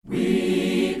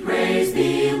Praise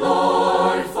thee,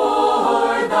 Lord,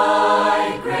 for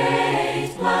thy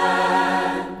great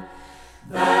plan,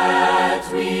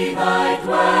 that we thy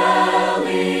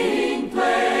dwelling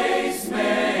place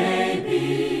may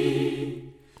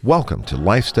be. Welcome to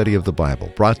Life Study of the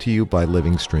Bible, brought to you by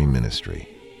Living Stream Ministry.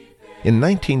 In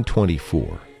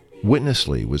 1924, Witness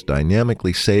Lee was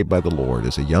dynamically saved by the Lord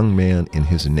as a young man in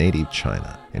his native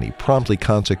China, and he promptly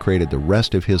consecrated the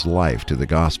rest of his life to the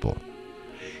gospel.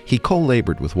 He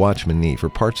co-labored with Watchman Nee for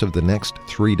parts of the next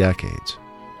 3 decades,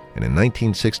 and in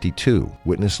 1962,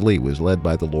 Witness Lee was led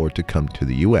by the Lord to come to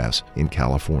the U.S. in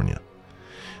California.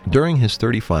 During his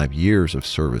 35 years of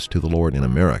service to the Lord in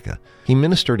America, he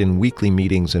ministered in weekly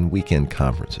meetings and weekend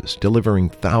conferences, delivering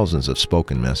thousands of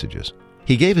spoken messages.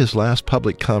 He gave his last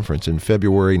public conference in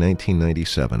February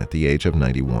 1997 at the age of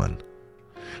 91.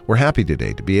 We're happy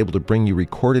today to be able to bring you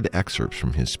recorded excerpts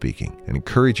from his speaking and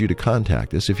encourage you to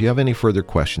contact us if you have any further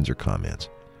questions or comments.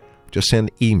 Just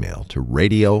send email to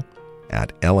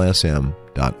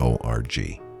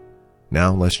radio@lsm.org.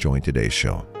 Now let's join today's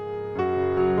show.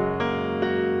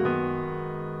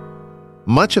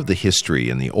 Much of the history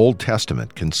in the Old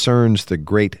Testament concerns the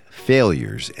great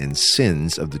failures and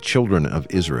sins of the children of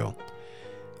Israel.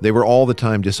 They were all the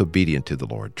time disobedient to the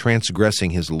Lord,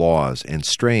 transgressing His laws and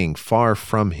straying far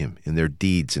from Him in their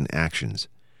deeds and actions.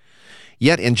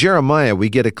 Yet in Jeremiah, we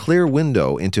get a clear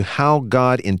window into how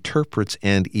God interprets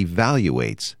and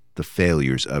evaluates the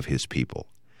failures of His people.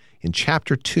 In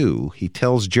chapter 2, He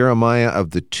tells Jeremiah of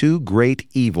the 2 great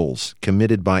evils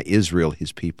committed by Israel,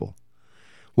 His people.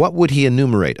 What would He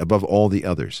enumerate above all the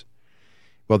others?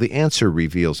 Well, the answer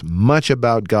reveals much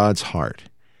about God's heart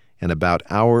and about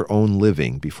our own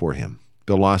living before Him.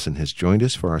 Bill Lawson has joined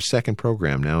us for our second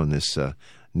program now in this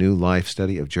new life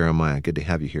study of Jeremiah. Good to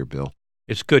have you here, Bill.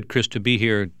 It's good, Chris, to be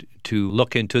here to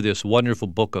look into this wonderful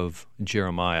book of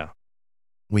Jeremiah.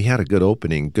 We had a good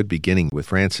opening, good beginning with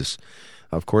Francis.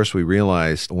 Of course, we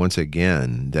realized once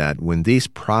again that when these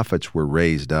prophets were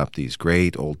raised up, these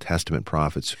great Old Testament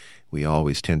prophets, we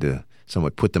always tend to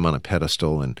somewhat put them on a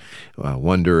pedestal and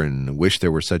wonder and wish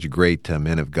there were such great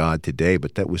men of God today,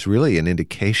 but that was really an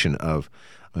indication of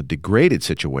a degraded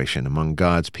situation among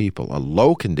God's people, a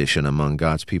low condition among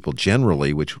God's people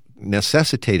generally, which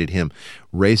necessitated Him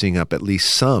raising up at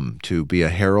least some to be a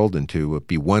herald and to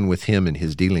be one with Him in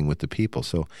His dealing with the people.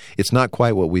 So it's not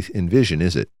quite what we envision,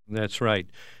 is it? That's right.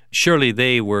 Surely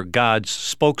they were God's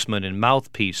spokesman and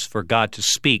mouthpiece for God to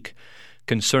speak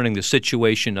concerning the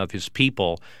situation of His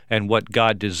people and what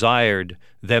God desired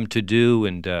them to do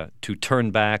and to turn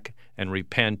back and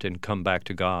repent and come back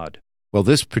to God. Well,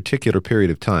 this particular period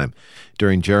of time,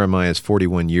 during Jeremiah's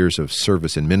 41 years of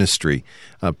service and ministry,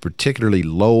 a particularly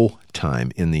low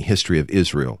time in the history of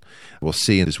Israel. We'll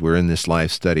see as we're in this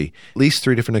live study, at least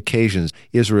 3 different occasions,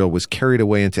 Israel was carried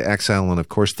away into exile, and of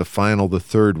course the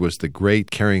third was the great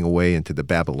carrying away into the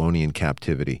Babylonian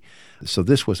captivity. So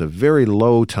this was a very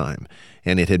low time,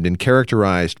 and it had been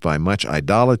characterized by much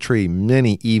idolatry,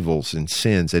 many evils and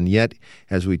sins. And yet,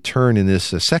 as we turn in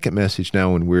this second message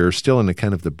now, and we're still in a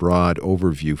kind of the broad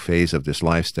overview phase of this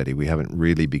life study, we haven't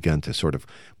really begun to sort of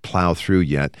plow through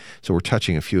yet. So we're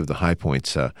touching a few of the high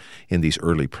points in these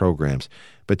early programs.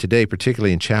 But today,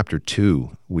 particularly in chapter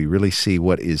 2, we really see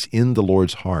what is in the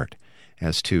Lord's heart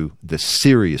as to the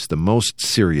most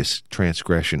serious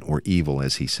transgression or evil,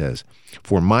 as He says.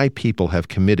 For my people have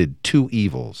committed 2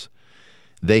 evils.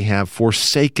 They have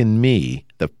forsaken me,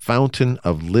 the fountain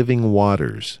of living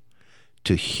waters,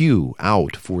 to hew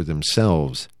out for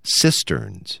themselves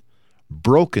cisterns,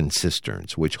 broken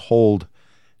cisterns, which hold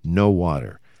no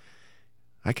water.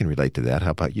 I can relate to that. How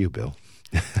about you, Bill?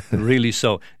 Really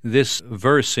so. This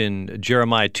verse in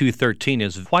Jeremiah 2:13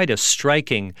 is quite a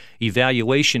striking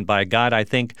evaluation by God. I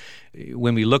think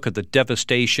when we look at the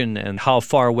devastation and how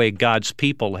far away God's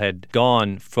people had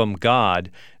gone from God,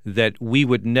 that we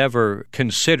would never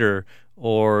consider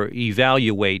or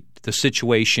evaluate the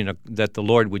situation that the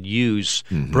Lord would use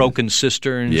broken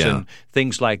cisterns and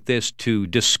things like this to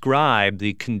describe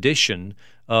the condition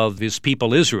of His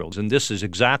people Israel. And this is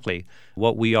exactly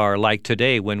what we are like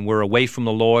today when we're away from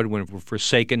the Lord, when we've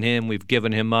forsaken Him, we've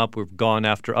given Him up, we've gone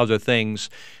after other things,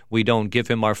 we don't give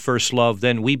Him our first love,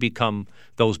 then we become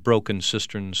those broken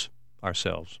cisterns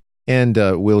ourselves. And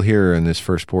we'll hear in this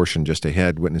first portion just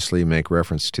ahead, Witness Lee make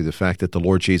reference to the fact that the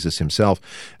Lord Jesus Himself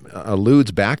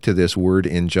alludes back to this word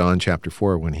in John chapter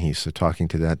 4 when He's talking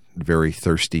to that very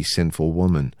thirsty, sinful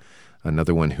woman,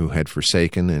 another one who had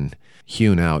forsaken and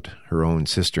hewn out her own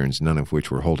cisterns, none of which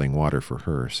were holding water for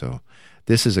her. So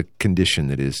this is a condition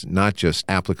that is not just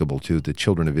applicable to the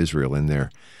children of Israel in their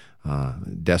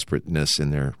desperateness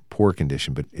in their poor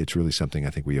condition, but it's really something I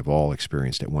think we have all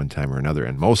experienced at one time or another,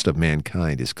 and most of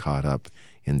mankind is caught up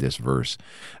in this verse.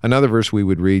 Another verse we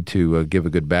would read to give a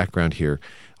good background here,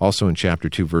 also in chapter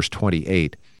 2, verse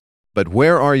 28. But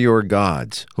where are your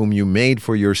gods, whom you made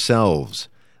for yourselves?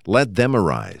 Let them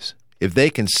arise, if they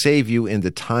can save you in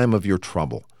the time of your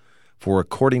trouble. For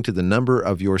according to the number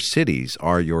of your cities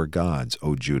are your gods,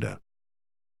 O Judah.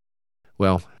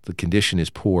 Well, the condition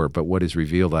is poor, but what is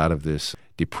revealed out of this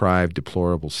deprived,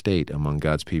 deplorable state among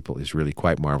God's people is really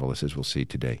quite marvelous, as we'll see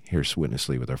today. Here's Witness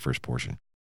Lee with our first portion.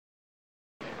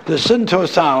 The central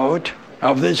thought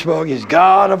of this book is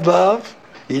God of love,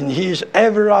 in his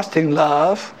everlasting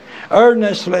love,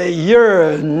 earnestly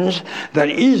yearns that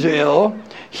Israel,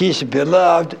 his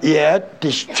beloved yet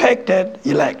distracted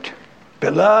elect,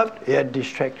 beloved yet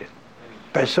distracted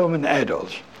by so many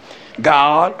idols.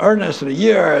 God earnestly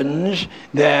yearns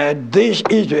that this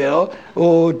Israel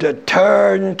would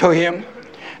turn to him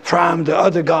from the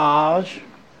other gods,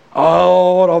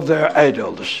 all of their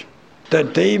idols,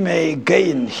 that they may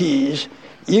gain his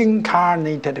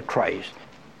incarnated Christ.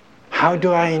 How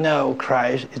do I know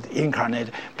Christ is incarnate?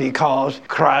 Because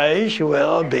Christ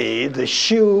will be the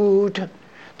shoot,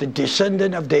 the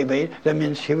descendant of David. That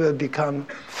means he will become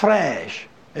flesh,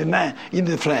 a man in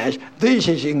the flesh. This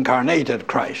is incarnated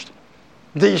Christ.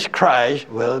 This Christ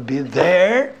will be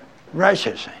their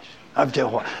righteousness of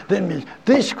Jehovah. That means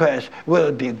this Christ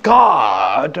will be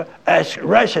God as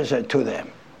righteousness to them.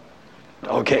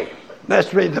 Okay,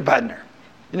 let's read the banner.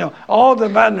 All the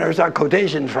banners are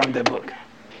quotations from the book.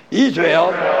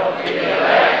 Israel, the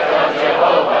elect of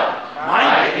Jehovah,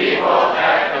 my people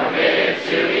have committed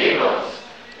two evils.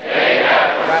 They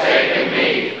have forsaken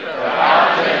me, the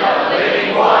fountain of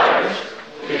living waters,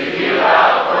 to hew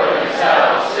out for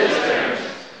themselves cisterns,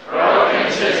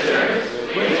 broken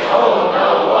cisterns, which hold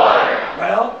no water.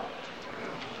 Well,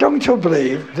 don't you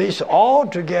believe this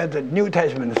altogether New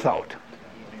Testament thought?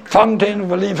 Fountain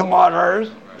of living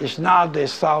waters is not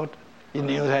this thought in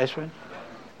the New Testament.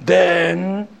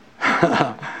 Then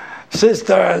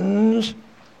cisterns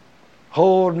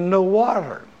hold no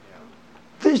water.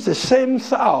 This is the same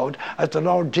thought as the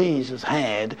Lord Jesus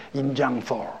had in John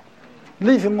 4.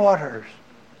 Living waters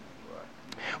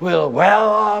will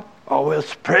well up or will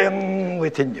spring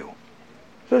within you.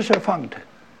 There's a fountain.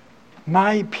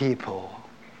 My people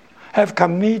have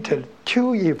committed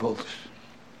two evils.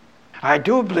 I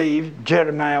do believe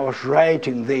Jeremiah was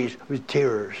writing this with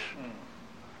tears.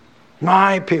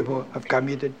 My people have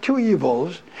committed two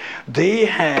evils. They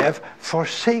have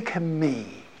forsaken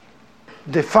me,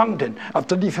 the fountain of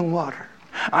the living water.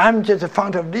 I'm just a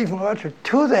fountain of living water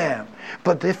to them,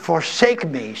 but they forsake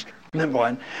me, number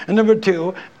one. And number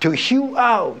two, to hew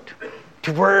out,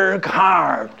 to work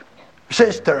hard.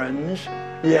 Cisterns,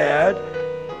 yet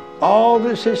all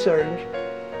the cisterns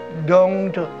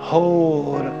don't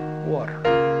hold water.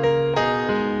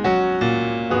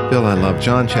 Bill, I love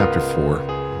John chapter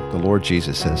 4. The Lord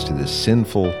Jesus says to this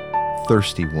sinful,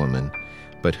 thirsty woman,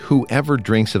 "But whoever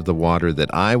drinks of the water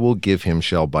that I will give him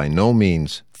shall by no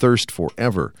means thirst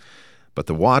forever, but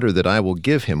the water that I will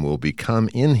give him will become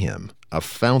in him a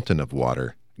fountain of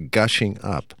water, gushing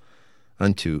up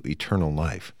unto eternal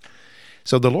life."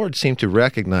 So the Lord seemed to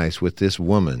recognize with this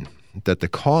woman that the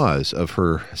cause of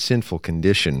her sinful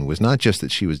condition was not just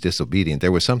that she was disobedient.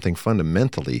 There was something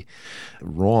fundamentally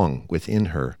wrong within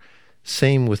her.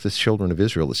 Same with the children of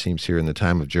Israel, it seems, here in the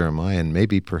time of Jeremiah, and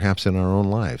maybe perhaps in our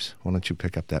own lives. Why don't you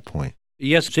pick up that point?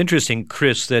 Yes, it's interesting,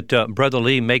 Chris, that Brother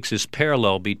Lee makes this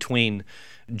parallel between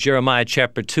Jeremiah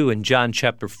chapter 2 and John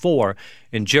chapter 4.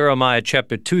 In Jeremiah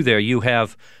chapter 2 there, you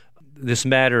have this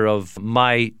matter of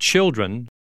my children,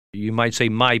 you might say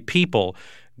my people.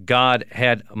 God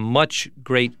had much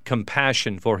great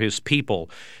compassion for his people,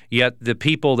 yet the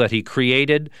people that he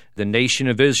created, the nation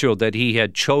of Israel that he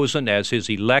had chosen as his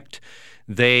elect,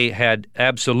 they had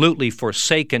absolutely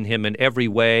forsaken him in every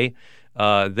way.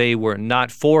 They were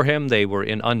not for him. They were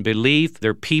in unbelief.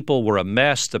 Their people were a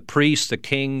mess. The priests, the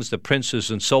kings, the princes,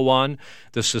 and so on.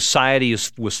 The society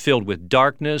was filled with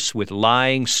darkness, with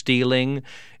lying, stealing.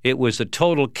 It was a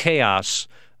total chaos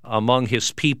among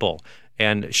his people.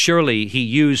 And surely he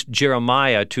used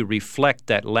Jeremiah to reflect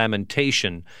that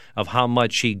lamentation of how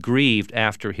much he grieved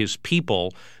after his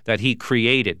people that he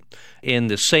created. In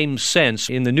the same sense,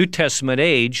 in the New Testament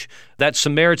age, that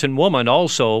Samaritan woman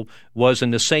also was in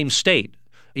the same state.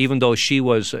 Even though she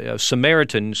was a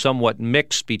Samaritan, somewhat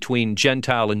mixed between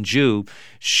Gentile and Jew,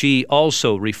 she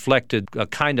also reflected a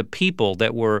kind of people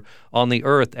that were on the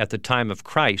earth at the time of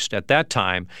Christ. At that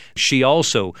time, she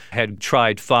also had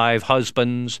tried 5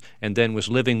 husbands and then was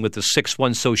living with the 6th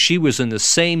one, so she was in the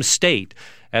same state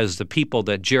as the people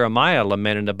that Jeremiah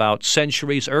lamented about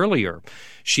centuries earlier.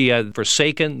 She had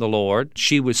forsaken the Lord.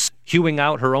 She was hewing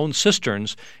out her own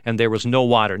cisterns, and there was no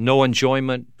water, no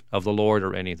enjoyment of the Lord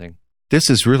or anything. This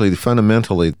is really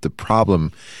fundamentally the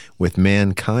problem with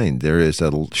mankind. There is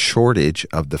a shortage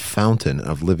of the fountain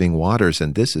of living waters,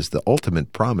 and this is the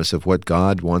ultimate promise of what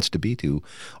God wants to be to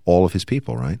all of his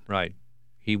people, right? Right.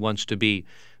 He wants to be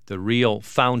the real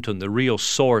fountain, the real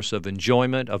source of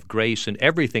enjoyment, of grace, and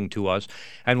everything to us.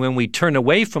 And when we turn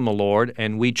away from the Lord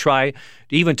and we try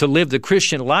even to live the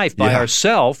Christian life by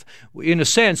ourselves, in a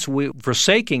sense, we're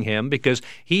forsaking him because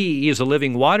he is a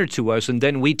living water to us, and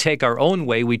then we take our own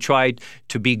way. We try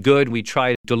to be good. We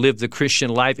try to live the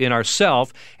Christian life in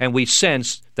ourselves, and we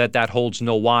sense that that holds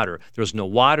no water. There's no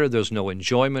water. There's no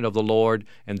enjoyment of the Lord,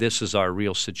 and this is our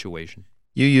real situation.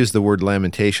 You use the word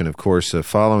lamentation, of course.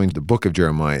 Following the book of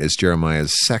Jeremiah is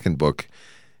Jeremiah's second book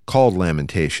called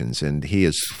Lamentations, and he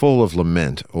is full of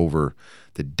lament over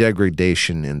the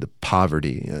degradation and the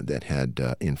poverty that had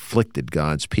inflicted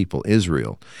God's people,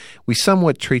 Israel. We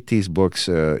somewhat treat these books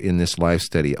in this life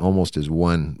study almost as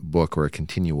one book or a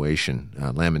continuation,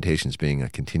 Lamentations being a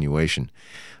continuation.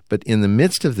 But in the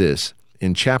midst of this,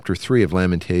 in chapter 3 of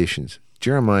Lamentations,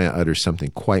 Jeremiah utters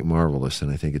something quite marvelous,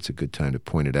 and I think it's a good time to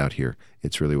point it out here.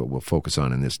 It's really what we'll focus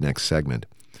on in this next segment.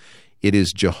 It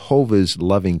is Jehovah's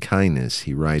loving kindness,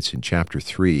 he writes in chapter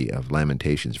 3 of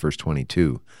Lamentations, verse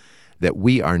 22, that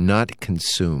we are not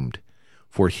consumed,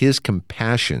 for his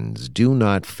compassions do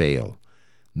not fail.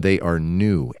 They are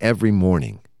new every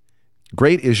morning.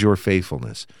 Great is your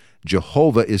faithfulness.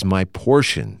 Jehovah is my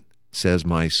portion, says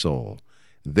my soul.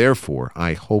 Therefore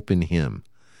I hope in him.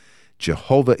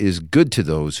 Jehovah is good to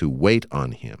those who wait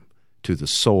on him, to the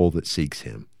soul that seeks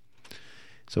him.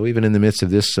 So even in the midst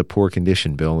of this poor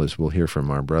condition, Bill, as we'll hear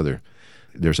from our brother,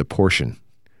 there's a portion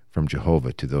from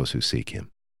Jehovah to those who seek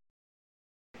him.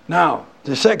 Now,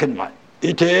 the second one.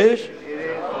 It is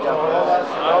Jehovah's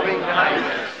loving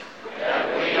kindness,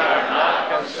 that we are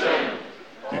not consumed,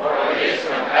 for his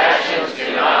compassions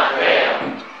do not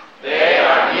fail. They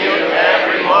are new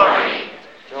every morning.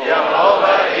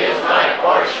 Jehovah is my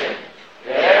portion.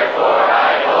 Therefore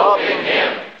I hope in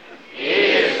him. He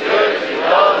is good to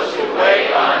those who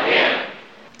wait on him.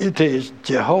 It is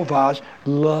Jehovah's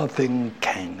loving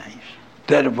kindness,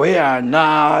 that we are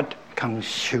not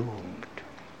consumed.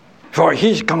 For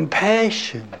his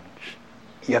compassions,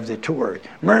 you have the two words,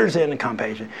 mercy and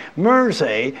compassion.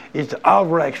 Mercy is the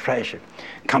outward expression.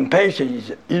 Compassion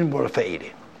is inward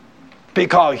feeling.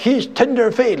 Because his tender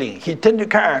feeling, his tender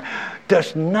care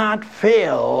does not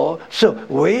fail, so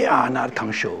we are not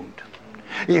consumed.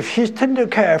 If his tender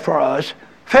care for us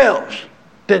fails,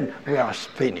 then we are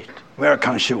finished. We are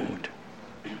consumed.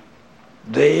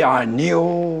 They are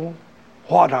new.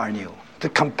 What are new? The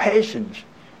compassions,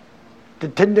 the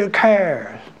tender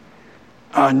cares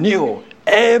are new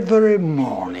every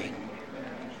morning.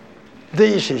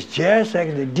 This is just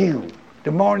like the dew,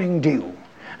 the morning dew.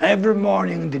 Every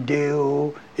morning the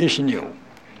dew is new.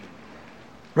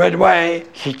 Right away,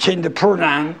 he changed the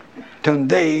pronoun from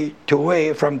they to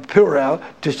we, from plural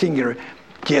to singular.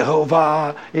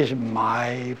 Jehovah is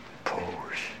my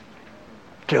portion.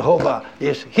 Jehovah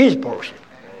is his portion.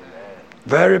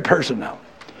 Very personal.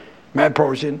 My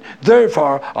portion.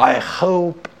 Therefore, I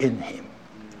hope in him.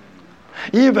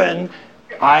 Even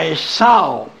I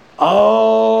saw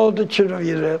all the children of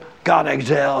Israel got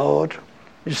exiled.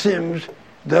 It seems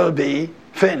they'll be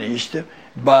finished,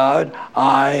 but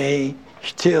I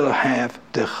still have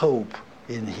the hope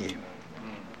in him.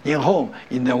 In whom?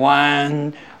 In the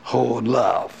one who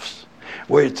loves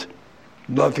with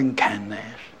loving kindness,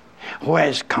 who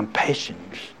has compassion,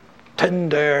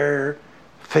 tender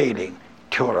feeling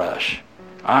toward us.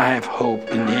 I have hope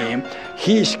in him.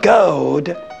 He's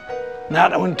good,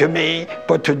 not only to me,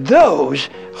 but to those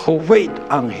who wait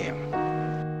on him.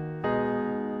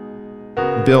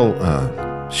 Bill,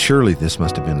 surely this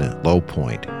must have been a low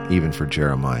point, even for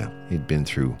Jeremiah. He'd been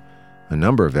through a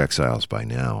number of exiles by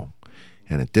now,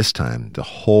 and at this time, the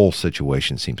whole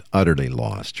situation seems utterly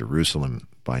lost. Jerusalem,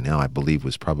 by now, I believe,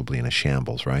 was probably in a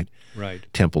shambles, right? Right.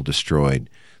 Temple destroyed,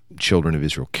 children of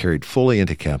Israel carried fully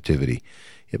into captivity.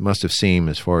 It must have seemed,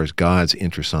 as far as God's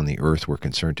interests on the earth were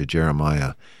concerned to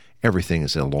Jeremiah, everything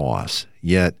is a loss.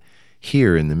 Yet,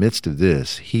 here, in the midst of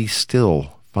this, he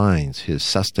still finds his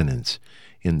sustenance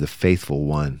in the faithful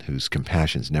one whose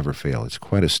compassions never fail. It's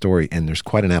quite a story, and there's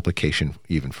quite an application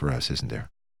even for us, isn't there?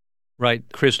 Right.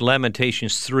 Chris,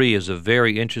 Lamentations 3 is a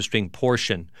very interesting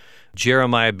portion.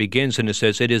 Jeremiah begins and it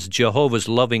says, it is Jehovah's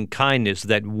loving kindness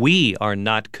that we are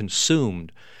not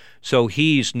consumed. So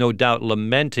he's no doubt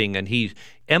lamenting, and he's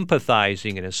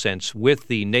empathizing, in a sense, with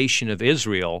the nation of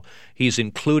Israel. He's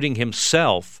including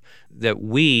himself, that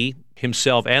we,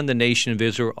 himself and the nation of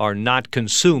Israel, are not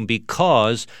consumed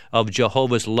because of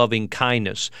Jehovah's loving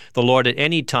kindness. The Lord at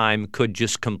any time could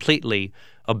just completely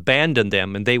abandon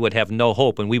them, and they would have no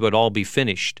hope, and we would all be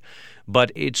finished.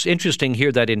 But it's interesting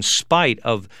here that in spite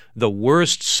of the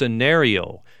worst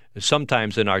scenario,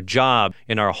 sometimes in our job,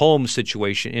 in our home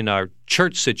situation, in our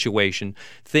church situation,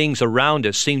 things around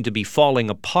us seem to be falling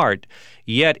apart.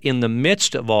 Yet in the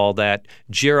midst of all that,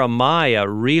 Jeremiah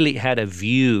really had a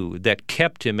view that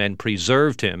kept him and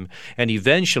preserved him. And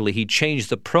eventually he changed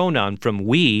the pronoun from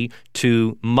we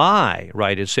to my,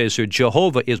 right? It says here,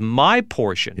 Jehovah is my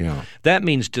portion. Yeah. That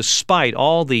means despite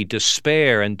all the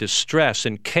despair and distress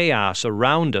and chaos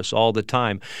around us all the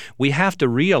time, we have to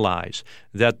realize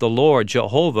that the Lord,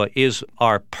 Jehovah, is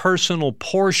our personal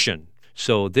portion.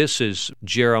 So this is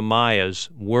Jeremiah's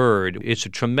word. It's a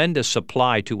tremendous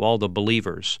supply to all the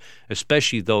believers,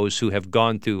 especially those who have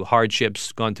gone through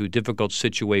hardships, gone through difficult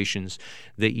situations,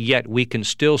 that yet we can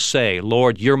still say,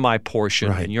 Lord, you're my portion,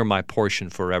 right, and you're my portion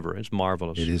forever. It's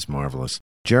marvelous. It is marvelous.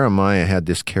 Jeremiah had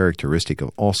this characteristic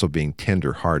of also being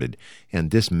tender-hearted, and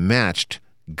this matched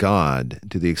God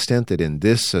to the extent that in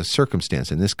this circumstance,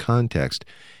 in this context,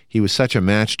 he was such a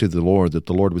match to the Lord that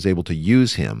the Lord was able to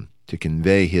use him to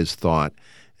convey his thought,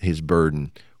 his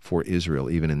burden for Israel,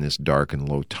 even in this dark and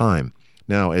low time.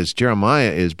 Now, as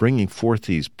Jeremiah is bringing forth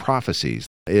these prophecies,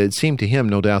 it seemed to him,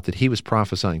 no doubt, that he was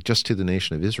prophesying just to the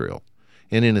nation of Israel.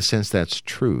 And in a sense, that's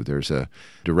true. There's a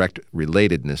direct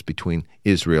relatedness between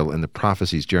Israel and the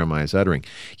prophecies Jeremiah is uttering.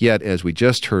 Yet, as we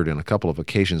just heard on a couple of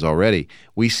occasions already,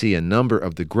 we see a number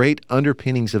of the great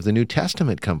underpinnings of the New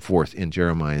Testament come forth in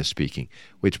Jeremiah's speaking,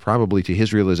 which probably to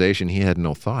his realization he had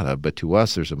no thought of, but to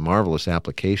us there's a marvelous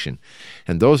application.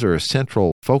 And those are a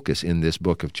central focus in this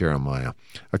book of Jeremiah.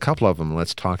 A couple of them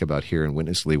let's talk about here, and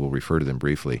Witness Lee will refer to them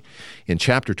briefly. In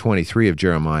chapter 23 of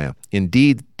Jeremiah,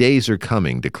 "Indeed, days are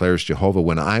coming, declares Jehovah,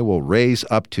 when I will raise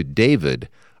up to David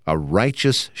a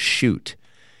righteous shoot,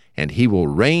 and he will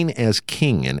reign as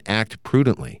king and act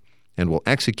prudently, and will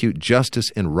execute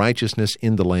justice and righteousness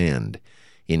in the land.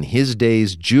 In his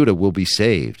days Judah will be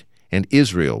saved, and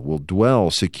Israel will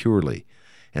dwell securely.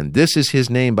 And this is his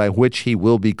name by which he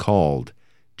will be called,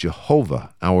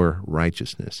 Jehovah our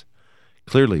righteousness."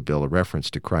 Clearly, Bill, a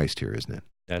reference to Christ here, isn't it?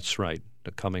 That's right,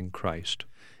 the coming Christ.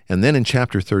 And then in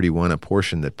chapter 31, a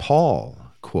portion that Paul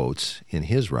quotes in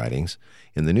his writings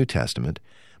in the New Testament,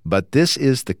 "But this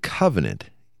is the covenant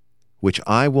which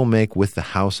I will make with the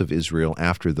house of Israel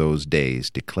after those days,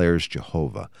 declares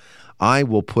Jehovah. I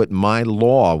will put my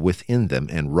law within them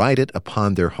and write it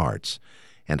upon their hearts.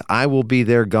 And I will be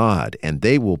their God, and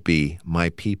they will be my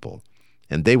people.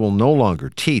 And they will no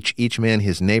longer teach each man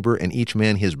his neighbor and each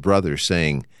man his brother,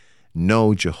 saying,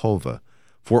 'Know Jehovah,'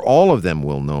 for all of them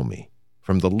will know me,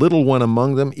 from the little one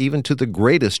among them even to the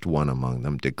greatest one among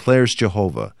them, declares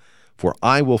Jehovah. For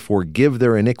I will forgive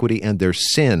their iniquity, and their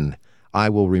sin I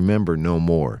will remember no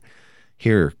more."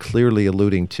 Here, clearly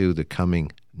alluding to the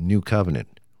coming new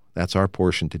covenant. That's our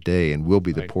portion today and will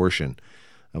be the portion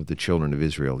of the children of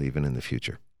Israel even in the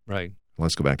future. Right.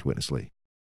 Let's go back to Witness Lee.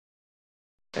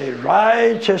 A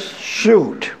righteous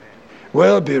shoot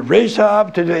will be raised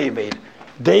up to David.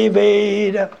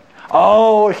 David,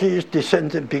 all his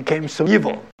descendants became so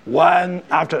evil, one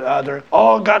after the other,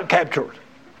 all got captured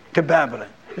to Babylon.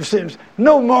 It seems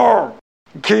no more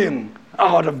king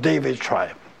out of David's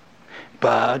tribe.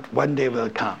 But one day will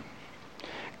come.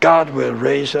 God will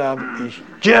raise up his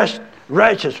just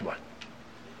righteous one,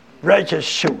 righteous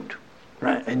shoot,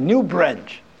 right? A new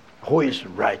branch who is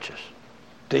righteous.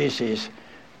 This is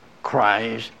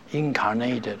Christ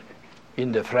incarnated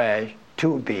in the flesh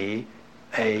to be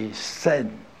a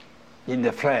son in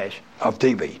the flesh of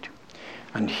David.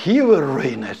 And he will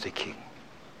reign as the king.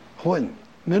 When?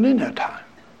 Millennial time.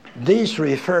 This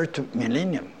refers to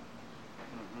millennium.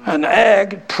 And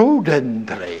act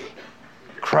prudently.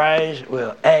 Christ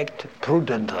will act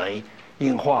prudently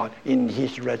in what? In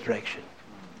his resurrection.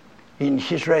 In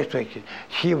his resurrection,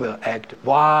 he will act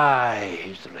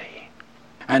wisely.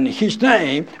 And his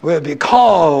name will be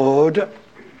called,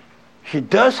 he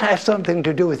does have something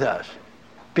to do with us,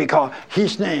 because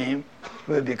his name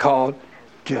will be called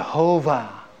Jehovah,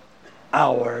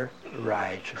 our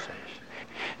righteousness.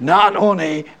 Not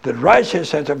only the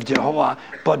righteousness of Jehovah,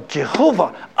 but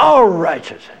Jehovah, our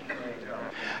righteousness.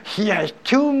 He has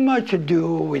too much to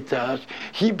do with us.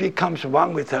 He becomes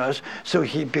one with us, so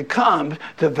he becomes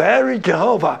the very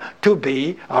Jehovah to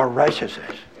be our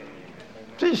righteousness.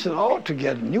 This is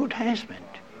altogether New Testament.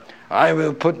 I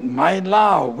will put my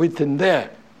law within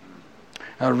there,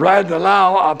 write the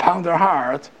law upon their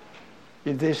heart.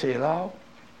 Is this a law?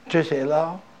 Just a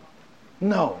law?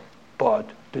 No, but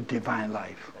the divine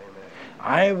life. Amen.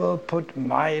 I will put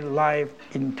my life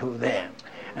into them.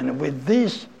 And with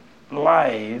this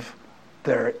life,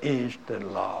 there is the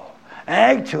law.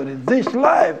 Actually, this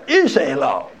life is a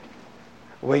law.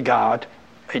 We got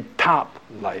a top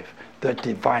life, the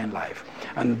divine life.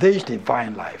 And this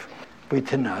divine life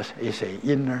within us is an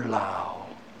inner law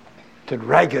to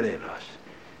regulate us.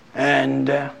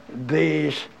 And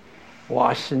this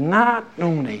was not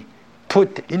only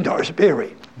put into our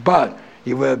spirit, but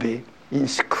it will be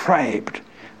inscribed,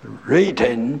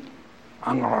 written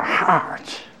on our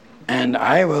hearts. And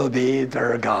I will be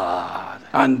their God,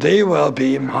 and they will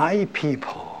be my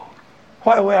people.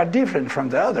 Why we are different from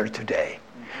the others today?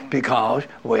 Because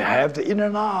we have the inner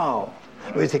law.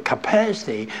 With the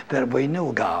capacity that we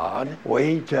know God,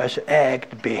 we just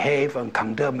act, behave, and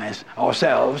conduct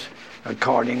ourselves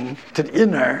according to the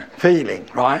inner feeling,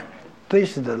 right?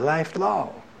 This is the life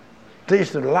law. This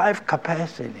is the life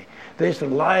capacity. This is the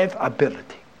life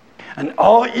ability. And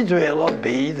all Israel will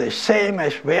be the same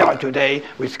as we are today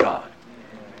with God.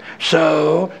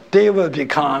 So they will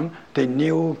become the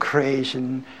new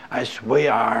creation as we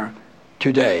are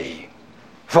today.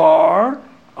 For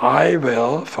I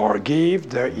will forgive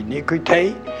their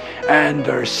iniquity, and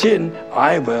their sin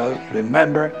I will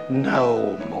remember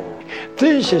no more.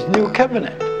 This is new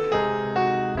covenant.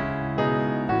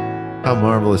 How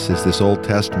marvelous is this Old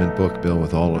Testament book, Bill,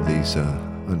 with all of these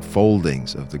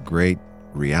unfoldings of the great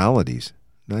realities,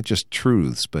 not just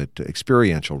truths, but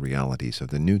experiential realities of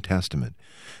the New Testament.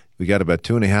 We got about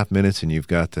 2.5 minutes, and you've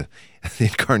got the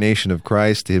incarnation of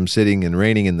Christ, Him sitting and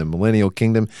reigning in the millennial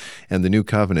kingdom, and the new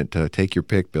covenant. Take your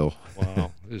pick, Bill.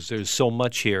 Wow, there's so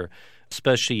much here,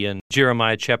 especially in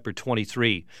Jeremiah chapter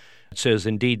 23. It says,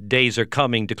 "Indeed, days are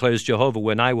coming, declares Jehovah,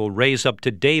 when I will raise up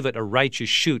to David a righteous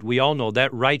shoot." We all know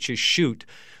that righteous shoot,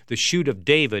 the shoot of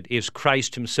David, is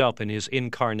Christ himself in his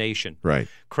incarnation. Right.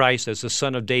 Christ, as the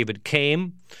son of David,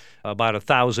 came about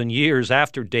 1,000 years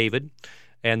after David.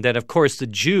 And then, of course, the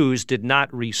Jews did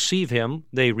not receive him.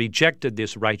 They rejected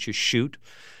this righteous shoot.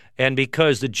 And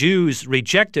because the Jews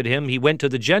rejected him, he went to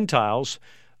the Gentiles,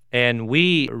 and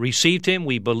we received him.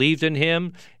 We believed in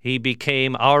him. He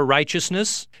became our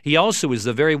righteousness. He also is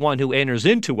the very one who enters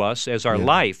into us as our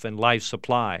life and life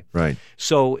supply. Right.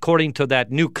 So according to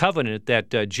that new covenant that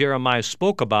Jeremiah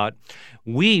spoke about,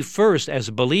 we first, as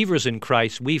believers in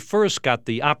Christ, we first got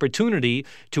the opportunity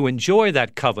to enjoy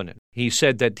that covenant. He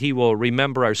said that he will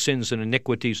remember our sins and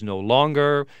iniquities no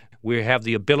longer. We have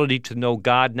the ability to know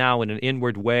God now in an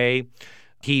inward way.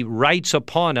 He writes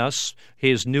upon us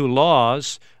his new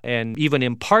laws and even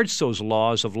imparts those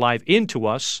laws of life into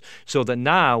us so that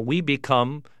now we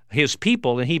become his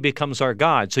people and he becomes our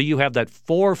God. So you have that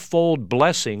fourfold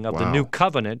blessing of the new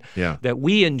covenant that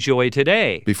we enjoy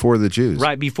today. Before the Jews.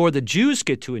 Right, before the Jews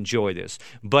get to enjoy this.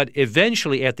 But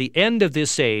eventually, at the end of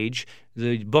this age,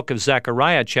 the book of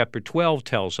Zechariah chapter 12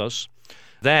 tells us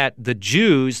that the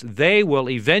Jews, they will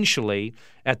eventually,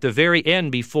 at the very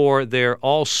end, before they're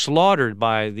all slaughtered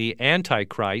by the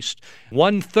Antichrist,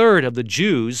 1/3 of the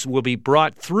Jews will be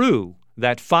brought through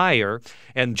that fire,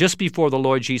 and just before the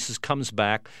Lord Jesus comes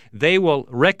back, they will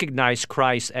recognize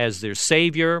Christ as their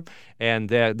Savior, and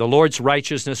the Lord's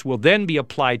righteousness will then be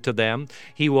applied to them.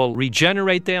 He will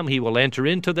regenerate them, He will enter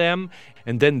into them,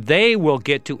 and then they will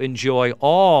get to enjoy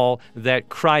all that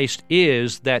Christ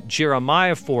is, that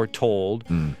Jeremiah foretold.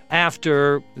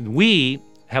 After we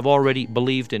have already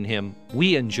believed in Him,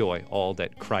 we enjoy all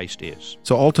that Christ is.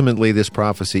 So ultimately, this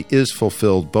prophecy is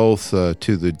fulfilled both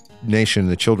to the nation,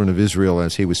 the children of Israel,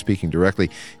 as He was speaking directly,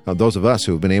 those of us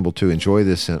who have been able to enjoy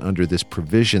this under this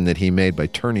provision that He made by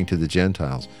turning to the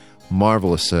Gentiles.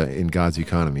 Marvelous in God's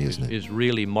economy, isn't it? It is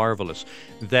really marvelous.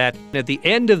 That at the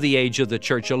end of the age of the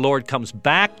church, the Lord comes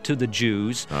back to the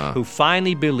Jews who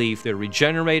finally believe they're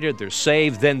regenerated, they're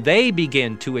saved. Then they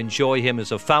begin to enjoy Him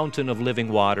as a fountain of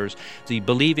living waters. The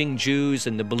believing Jews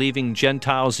and the believing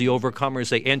Gentiles, the overcomers,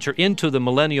 they enter into the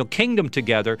millennial kingdom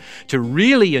together to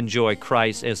really enjoy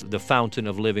Christ as the fountain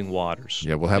of living waters.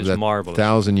 Yeah, we'll have that marvelous.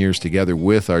 1,000 years together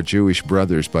with our Jewish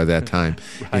brothers by that time,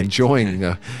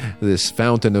 enjoying this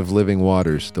fountain of living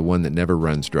waters, the one that never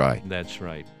runs dry. That's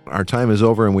right. Our time is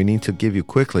over, and we need to give you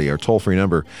quickly our toll-free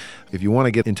number. If you want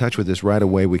to get in touch with us right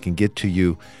away, we can get to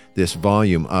you this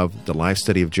volume of the life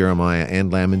study of Jeremiah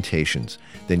and Lamentations.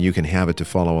 Then you can have it to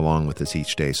follow along with us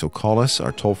each day. So call us,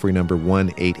 our toll-free number,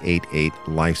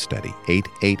 1-888-LIFE-STUDY,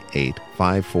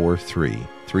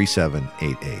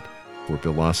 888-543-3788. For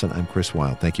Bill Lawson, I'm Chris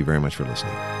Wilde. Thank you very much for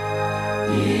listening.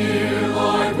 Dear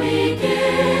Lord, we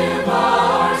give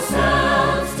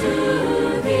ourselves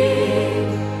to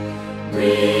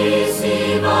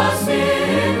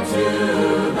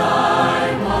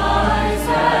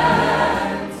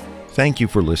Thank you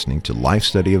for listening to Life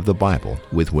Study of the Bible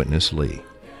with Witness Lee,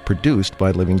 produced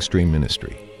by Living Stream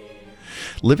Ministry.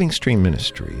 Living Stream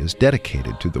Ministry is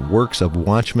dedicated to the works of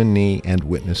Watchman Nee and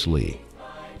Witness Lee,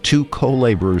 two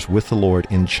co-laborers with the Lord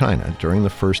in China during the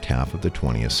first half of the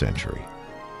 20th century.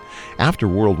 After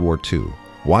World War II,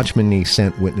 Watchman Nee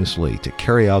sent Witness Lee to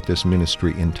carry out this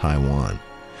ministry in Taiwan.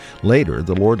 Later,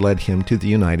 the Lord led him to the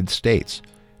United States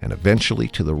and eventually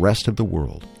to the rest of the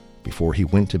world before he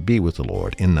went to be with the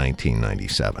Lord in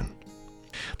 1997.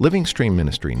 Living Stream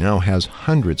Ministry now has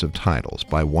hundreds of titles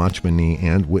by Watchman Nee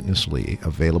and Witness Lee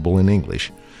available in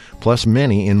English, plus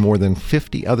many in more than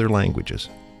 50 other languages.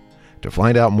 To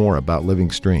find out more about Living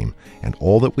Stream and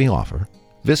all that we offer,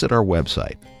 visit our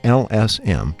website,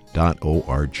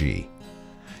 lsm.org.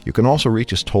 You can also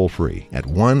reach us toll-free at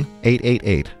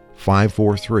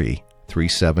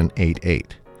 1-888-543-3788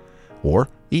 or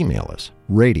email us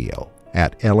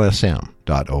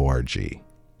radio@lsm.org.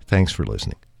 Thanks for listening.